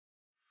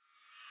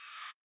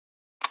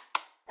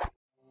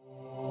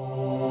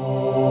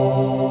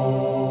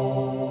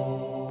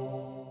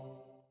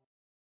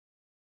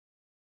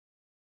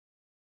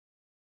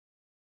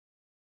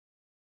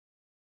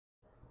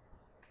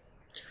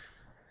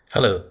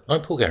Hello,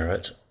 I'm Paul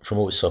Garrett from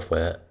Always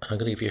Software, and I'm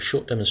going to give you a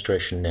short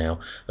demonstration now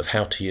of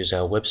how to use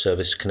our web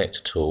service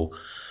connector tool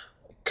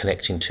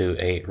connecting to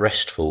a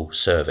RESTful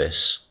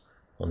service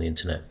on the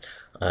internet.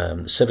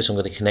 The service I'm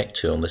going to connect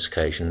to on this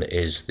occasion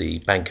is the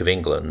Bank of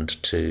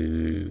England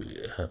to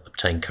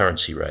obtain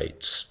currency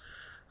rates,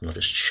 and I'll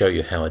just show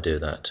you how I do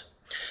that.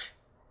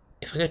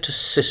 If I go to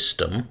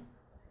System,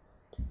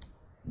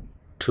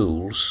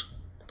 Tools,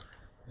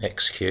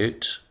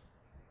 Execute,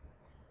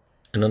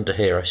 and under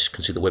here I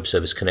can see the web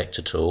service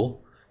connector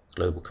tool,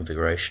 global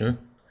configuration.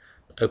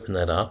 Open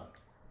that up.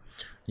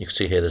 You can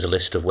see here there's a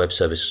list of web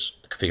service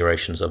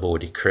configurations I've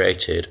already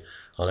created.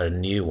 I'll add a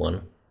new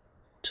one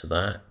to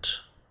that,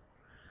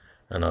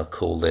 and I'll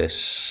call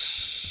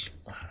this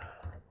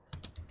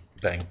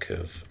Bank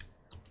of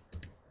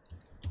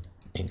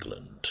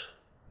England.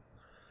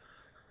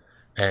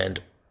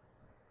 And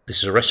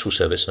this is a RESTful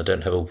service, and I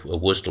don't have a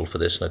WSDL for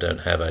this, and I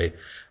don't have a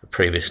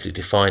previously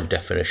defined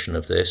definition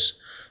of this.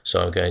 So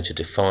I'm going to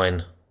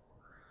define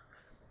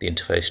the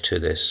interface to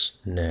this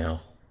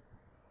now.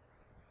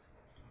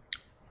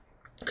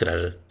 Could add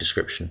a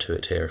description to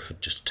it here, for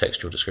just a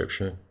textual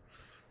description.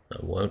 I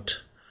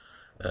won't.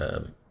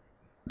 The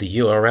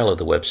URL of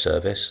the web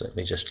service, let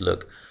me just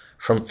look.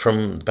 From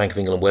the Bank of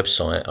England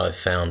website, I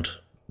found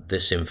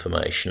this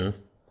information,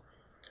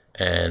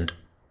 and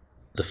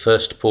the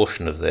first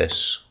portion of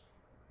this,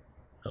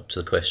 up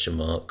to the question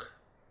mark,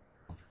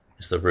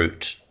 is the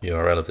root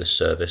URL of this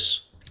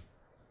service.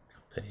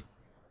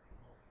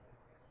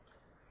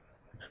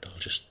 I'll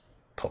just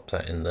pop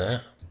that in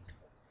there.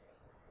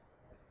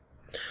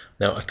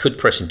 Now I could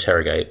press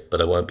interrogate, but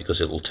I won't,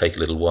 because it will take a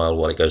little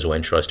while it goes away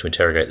and tries to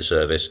interrogate the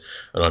service,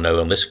 and I know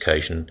on this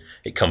occasion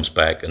it comes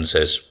back and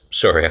says,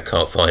 sorry, I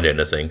can't find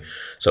anything,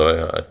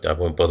 so I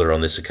won't bother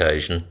on this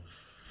occasion.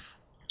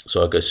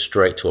 So I'll go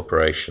straight to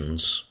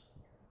operations,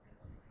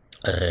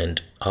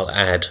 and I'll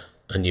add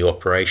a new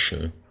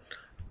operation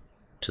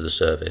to the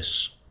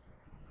service,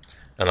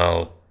 and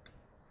I'll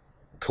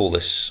call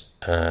this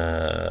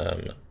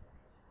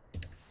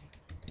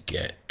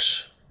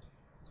get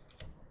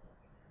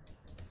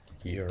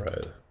euro.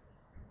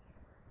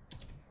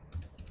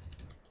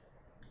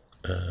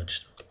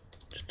 Let's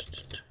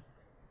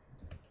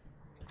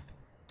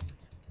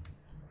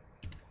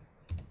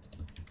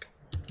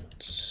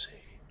see.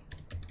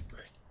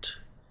 Right.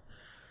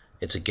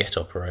 It's a get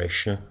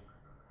operation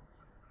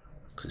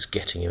because it's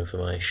getting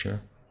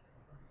information.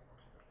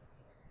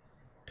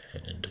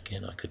 And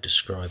again, I could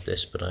describe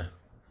this, but I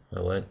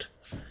won't.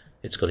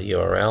 It's got a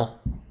URL.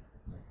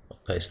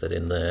 Paste that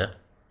in there.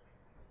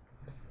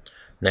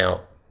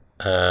 Now,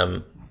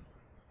 as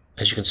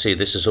you can see,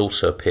 this has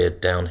also appeared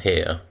down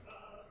here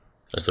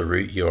as the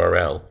root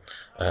URL.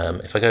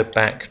 If I go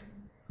back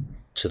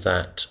to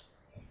that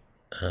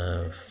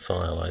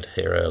file I had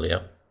here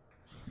earlier,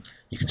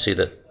 you can see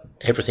that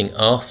everything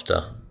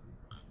after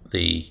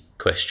the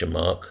question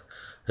mark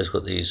has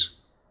got these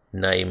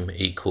name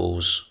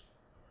equals,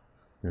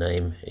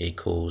 name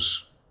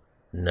equals,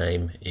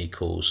 name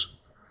equals.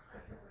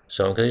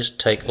 So I'm going to just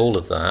take all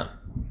of that,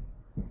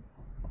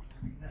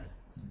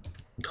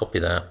 copy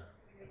that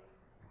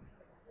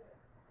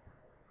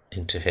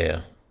into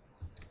here.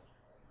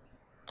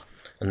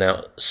 And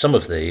now some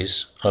of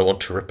these I want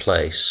to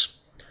replace,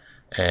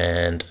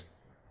 and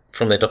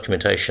from their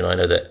documentation I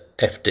know that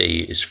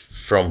FD is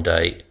from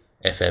date,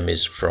 FM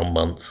is from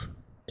month,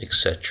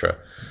 etc.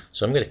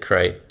 So I'm going to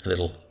create a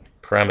little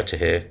parameter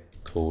here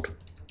called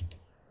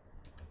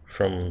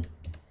from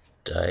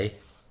day,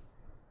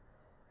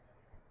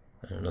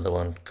 another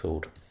one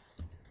called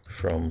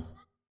from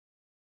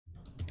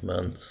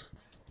month,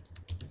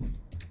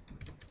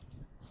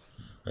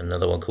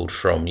 another one called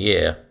from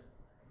year,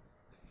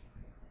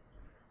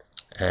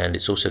 and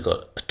it's also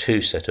got a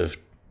to set of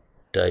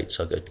dates.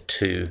 I'll go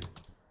to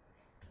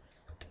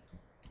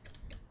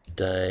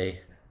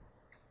day,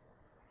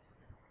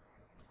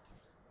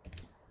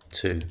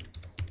 to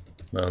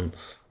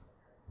month,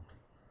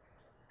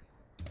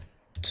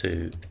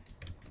 to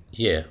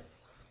year.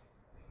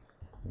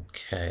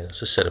 Okay,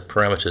 that's a set of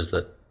parameters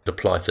that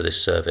apply for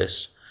this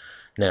service.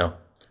 Now,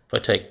 if I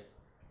take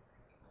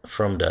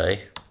from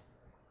day,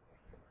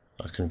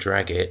 I can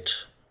drag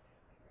it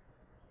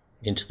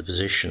into the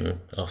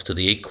position after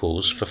the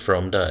equals for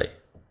from day.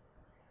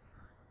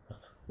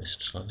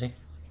 Missed slightly,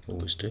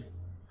 always do.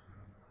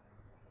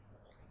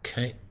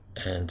 Okay,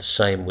 and the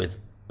same with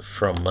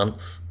from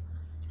month.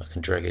 I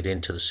can drag it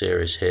into the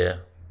series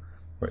here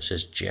where it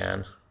says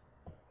Jan,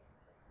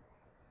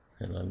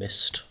 and I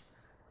missed.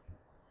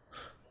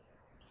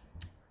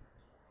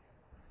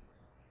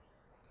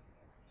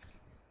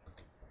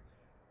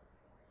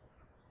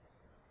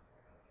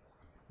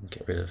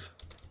 Get rid of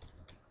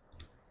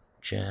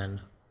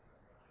Jan,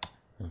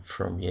 and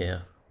from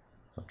year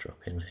I'll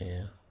drop in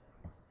here.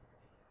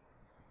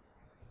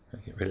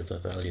 I'll get rid of the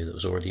value that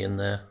was already in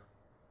there.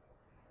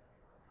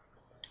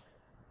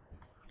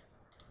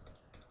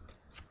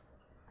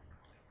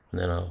 And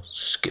then I'll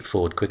skip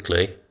forward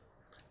quickly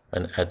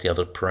and add the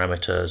other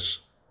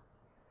parameters.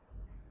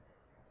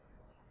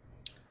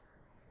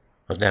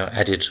 I've now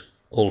added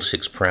all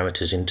 6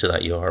 parameters into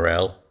that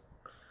URL.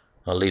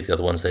 I'll leave the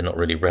other ones, they're not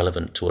really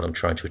relevant to what I'm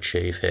trying to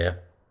achieve here.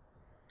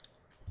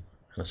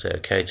 I'll say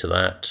OK to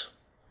that.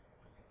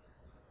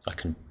 I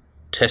can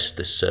test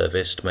this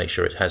service to make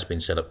sure it has been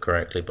set up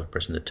correctly by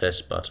pressing the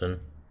test button.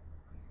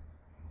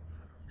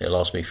 It'll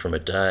ask me from a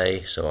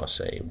day, so I'll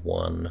say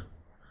 1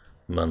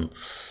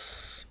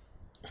 month,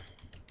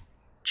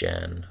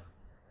 Jan,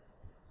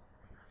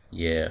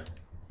 year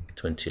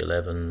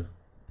 2011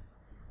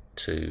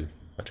 to,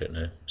 I don't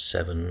know,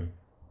 7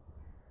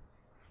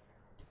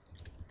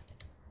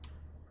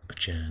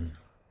 Jan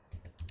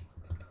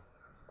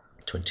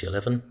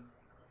 2011.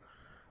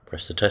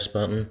 Press the test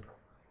button,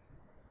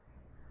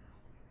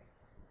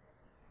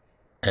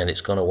 and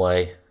it's gone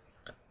away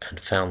and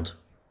found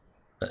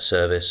that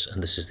service,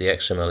 and this is the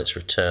XML it's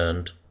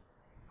returned.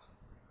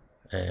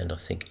 And I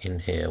think in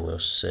here we'll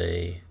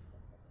see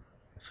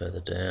further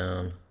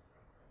down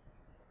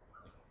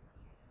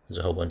there's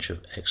a whole bunch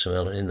of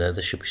XML in there.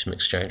 There should be some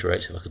exchange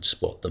rates if I could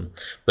spot them,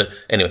 but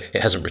anyway,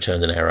 it hasn't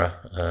returned an error.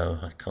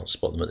 I can't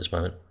spot them at this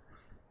moment.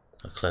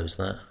 I'll close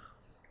that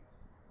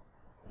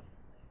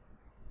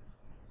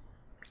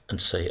and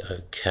say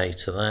OK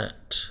to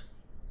that.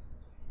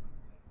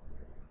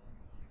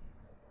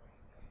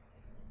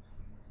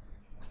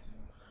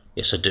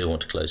 Yes, I do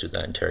want to close with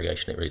that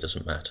interrogation, it really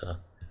doesn't matter.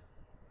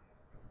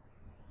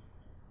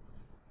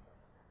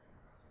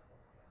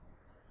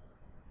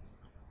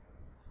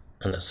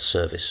 And that's the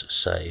service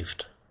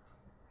saved.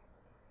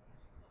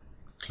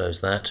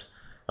 Close that.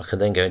 I can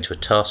then go into a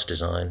task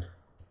design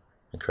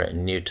and create a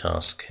new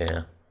task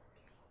here.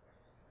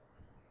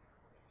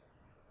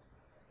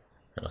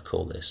 And I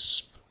call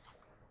this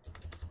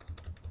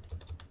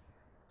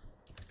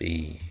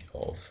B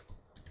of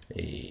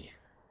E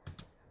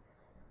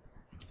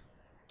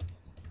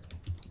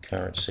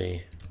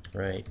currency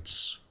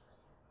rates,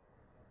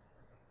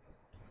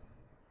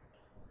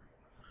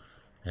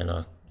 and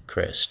I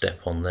create a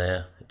step on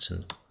there. It's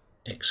an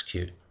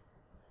execute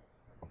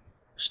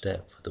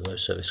step with the web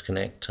service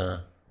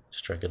connector.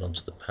 Just drag it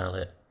onto the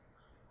palette,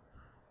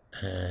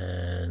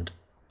 and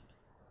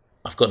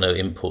I've got no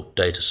input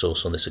data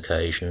source on this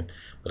occasion,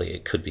 but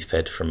it could be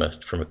fed from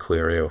a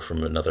query or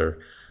from another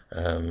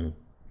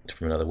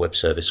web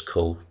service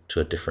call to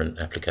a different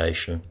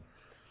application.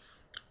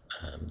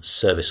 The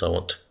service I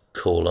want to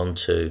call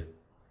onto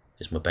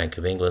is my Bank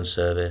of England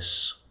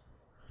service.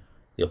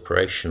 The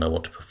operation I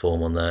want to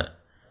perform on that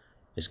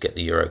is get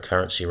the euro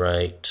currency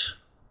rate.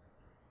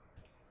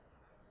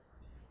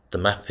 The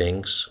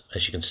mappings,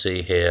 as you can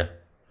see here,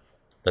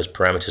 those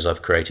parameters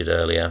I've created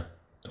earlier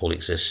all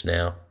exist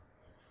now.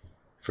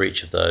 For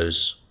each of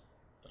those,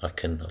 I'll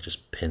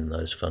just pin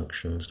those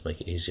functions to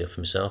make it easier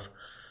for myself.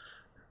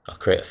 I'll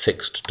create a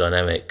fixed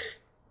dynamic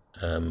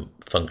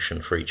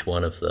function for each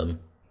one of them.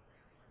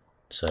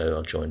 So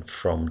I'll join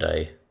from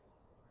day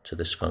to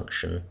this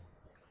function.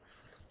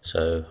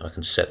 So I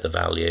can set the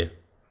value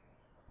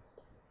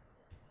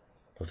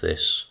of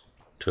this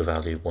to a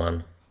value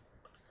 1.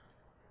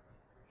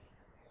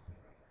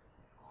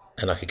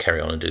 And I could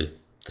carry on and do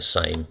the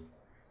same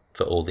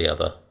for all the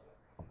other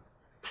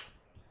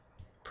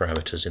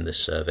parameters in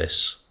this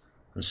service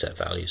and set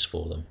values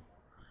for them.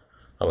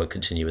 I won't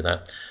continue with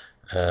that.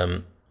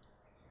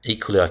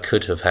 Equally, I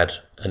could have had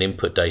an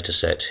input data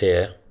set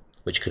here,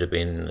 which could have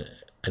been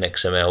an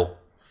XML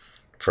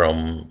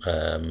from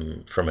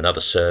another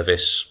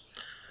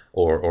service,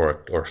 or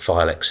a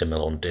file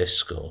XML on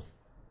disk, or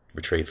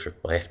retrieved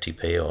by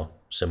FTP or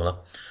similar.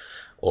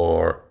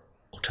 Or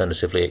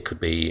alternatively, it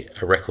could be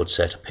a record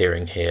set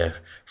appearing here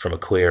from a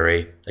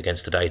query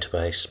against the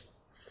database.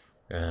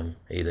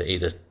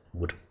 Either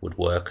would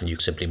work, and you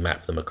simply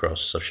map them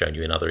across, as I've shown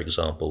you in other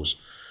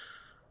examples.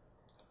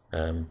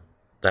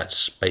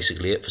 That's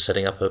basically it for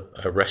setting up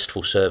a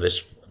RESTful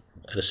service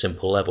at a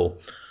simple level.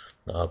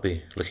 I'll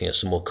be looking at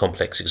some more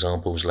complex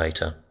examples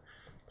later.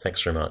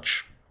 Thanks very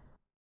much.